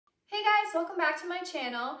welcome back to my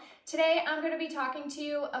channel. Today I'm going to be talking to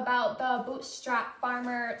you about the Bootstrap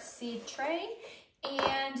Farmer seed tray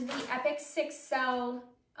and the Epic 6-cell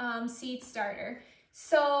seed starter.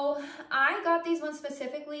 So I got these ones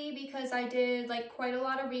specifically because I did quite a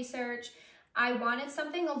lot of research. I wanted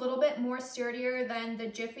something a little bit more sturdier than the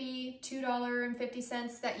Jiffy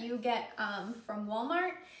 $2.50 that you get from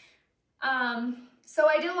Walmart. So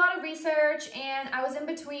I did a lot of research and I was in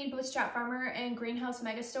between Bootstrap Farmer and Greenhouse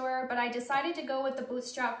Megastore, but I decided to go with the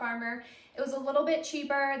Bootstrap Farmer. It was a little bit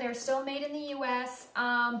cheaper. They're still made in the US,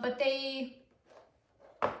 but they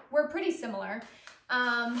were pretty similar.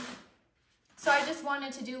 So I just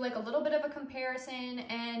wanted to do a little bit of a comparison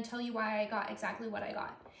and tell you why I got exactly what I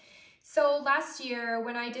got. So last year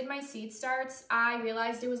when I did my seed starts, I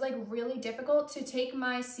realized it was really difficult to take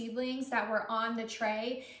my seedlings that were on the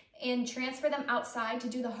tray and transfer them outside to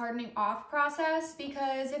do the hardening off process,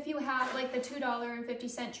 because if you have the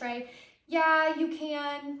 $2.50 tray, yeah, you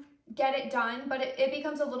can get it done, but it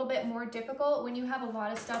becomes a little bit more difficult when you have a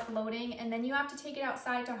lot of stuff loading and then you have to take it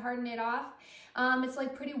outside to harden it off. It's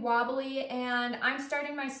pretty wobbly, and I'm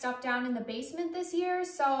starting my stuff down in the basement this year,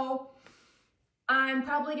 so I'm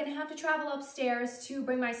probably gonna have to travel upstairs to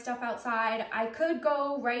bring my stuff outside. I could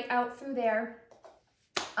go right out through there,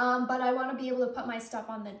 but I want to be able to put my stuff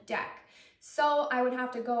on the deck. So I would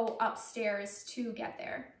have to go upstairs to get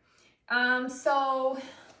there. So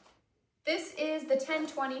this is the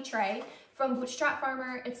 1020 tray from Bootstrap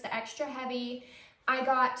Farmer. It's the extra heavy. I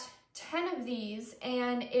got 10 of these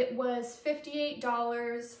and it was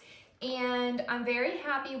 $58. And I'm very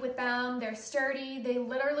happy with them. They're sturdy. They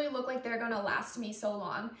literally look like they're gonna last me so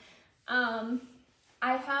long.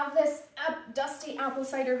 I have this dusty apple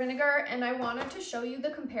cider vinegar and I wanted to show you the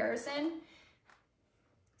comparison.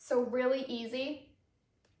 So really easy.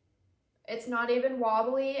 It's not even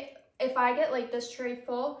wobbly. If I get this tray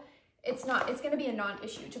full, it's gonna be a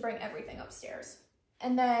non-issue to bring everything upstairs.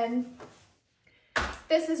 And then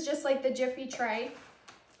this is just the Jiffy tray.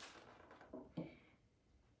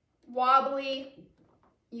 Wobbly,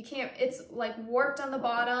 you can't, it's warped on the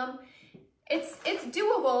bottom. It's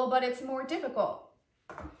doable, but it's more difficult.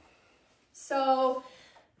 So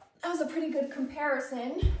that was a pretty good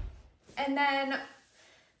comparison. And then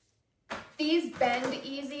these bend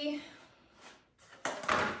easy.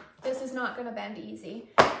 This is not gonna bend easy.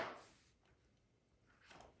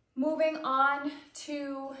 Moving on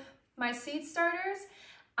to my seed starters,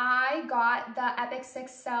 I got the Epic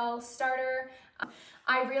 6-cell starter.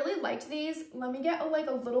 I really liked these. Let me get a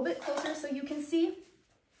little bit closer so you can see.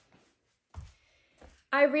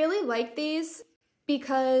 I really like these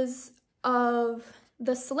because of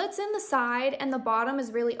the slits in the side, and the bottom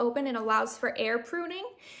is really open and allows for air pruning.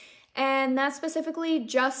 And that's specifically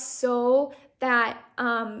just so that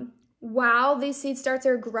while these seed starts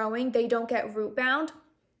are growing, they don't get root bound.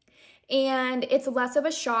 And it's less of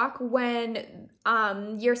a shock when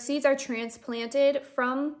your seeds are transplanted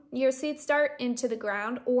from your seed start into the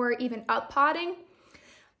ground or even up potting.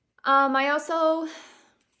 I also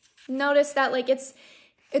noticed that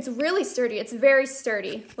it's really sturdy. It's very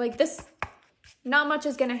sturdy. This, not much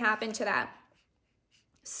is gonna happen to that.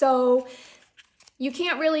 So you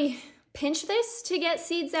can't really pinch this to get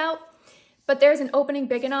seeds out, but there's an opening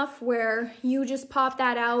big enough where you just pop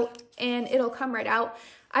that out and it'll come right out.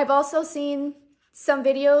 I've also seen some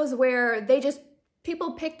videos where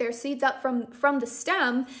people pick their seeds up from the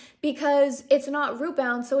stem because it's not root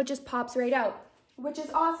bound, so it just pops right out, which is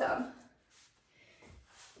awesome.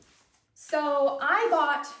 So I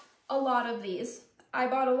bought a lot of these. I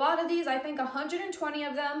think 120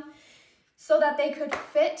 of them, so that they could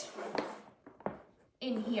fit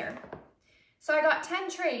in here. So I got 10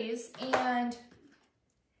 trays, and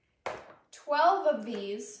 12 of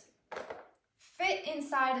these fit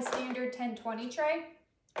inside a standard 1020 tray.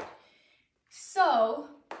 So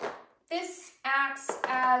this acts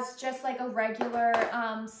as just a regular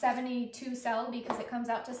 72 cell, because it comes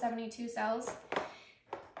out to 72 cells.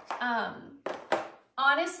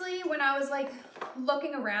 Honestly, when I was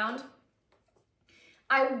looking around,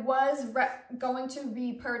 I was going to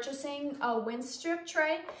be purchasing a wind strip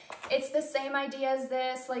tray. It's the same idea as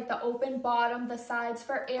this, the open bottom, the sides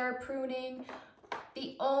for air pruning.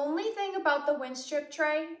 The only thing about the wind strip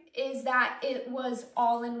tray is that it was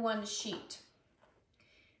all in one sheet.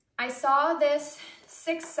 I saw this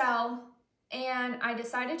 6-cell and I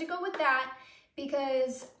decided to go with that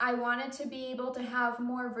because I wanted to be able to have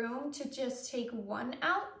more room to just take one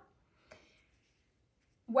out,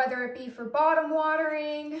 whether it be for bottom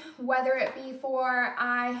watering, whether it be for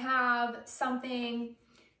I have something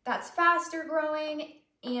that's faster growing.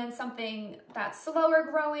 and something that's slower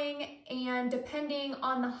growing, and depending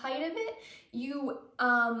on the height of it, you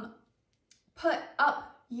put up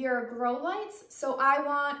your grow lights. So I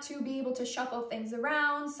want to be able to shuffle things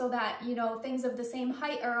around so that, you know, things of the same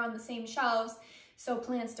height are on the same shelves, so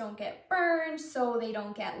plants don't get burned, so they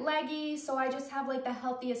don't get leggy. So I just have like the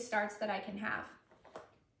healthiest starts that I can have.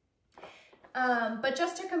 But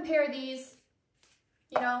just to compare these,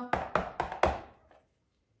 you know,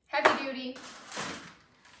 heavy duty.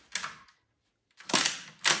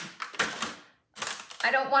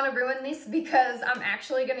 I don't want to ruin these because I'm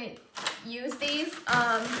actually going to use these.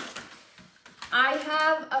 I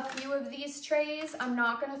have a few of these trays. I'm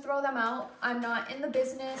not going to throw them out. I'm not in the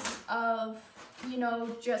business of, you know,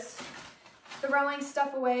 just throwing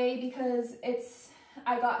stuff away because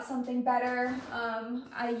I got something better.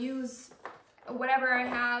 I use whatever I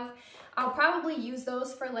have. I'll probably use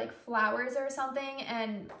those for like flowers or something,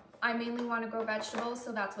 and I mainly want to grow vegetables,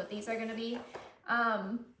 so that's what these are going to be.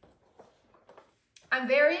 I'm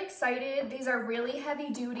very excited. These are really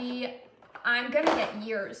heavy duty. I'm going to get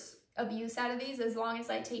years of use out of these as long as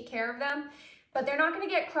I take care of them, but they're not going to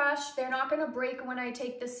get crushed. They're not going to break when I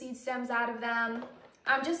take the seed stems out of them.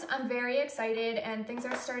 I'm very excited, and things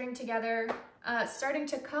are starting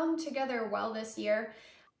to come together well this year.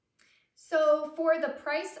 So for the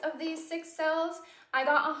price of these 6 cells, I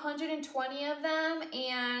got 120 of them,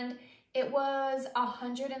 and it was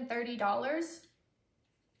 $130.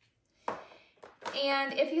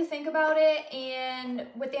 And if you think about it, and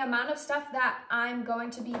with the amount of stuff that I'm going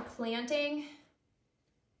to be planting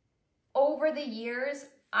over the years,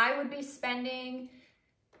 I would be spending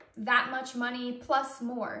that much money plus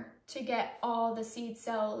more to get all the seed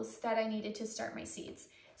cells that I needed to start my seeds.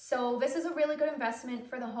 So this is a really good investment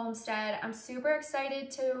for the homestead. I'm super excited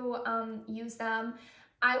to use them.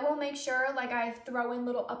 I will make sure, like, I throw in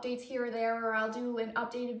little updates here or there, or I'll do an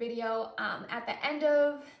updated video at the end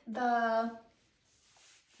of the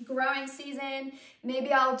growing season.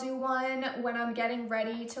 Maybe I'll do one when I'm getting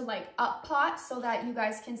ready to like up pot so that you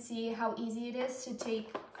guys can see how easy it is to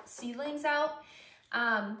take seedlings out.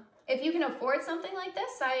 If you can afford something like this,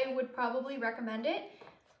 I would probably recommend it.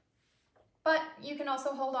 But you can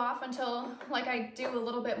also hold off until like I do a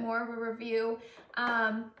little bit more of a review.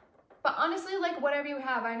 But honestly, like whatever you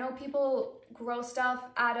have, I know people grow stuff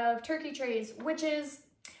out of turkey trays, which is,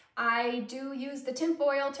 I do use the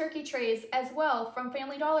tinfoil turkey trays as well from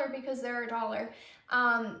Family Dollar because they're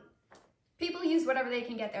 $1. People use whatever they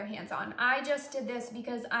can get their hands on. I just did this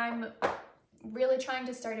because I'm really trying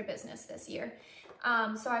to start a business this year.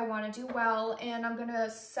 So I want to do well, and I'm going to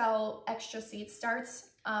sell extra seed starts.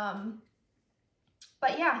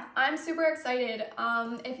 But yeah, I'm super excited.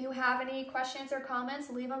 If you have any questions or comments,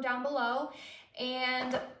 leave them down below,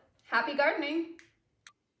 and happy gardening.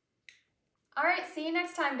 All right, see you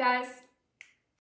next time, guys.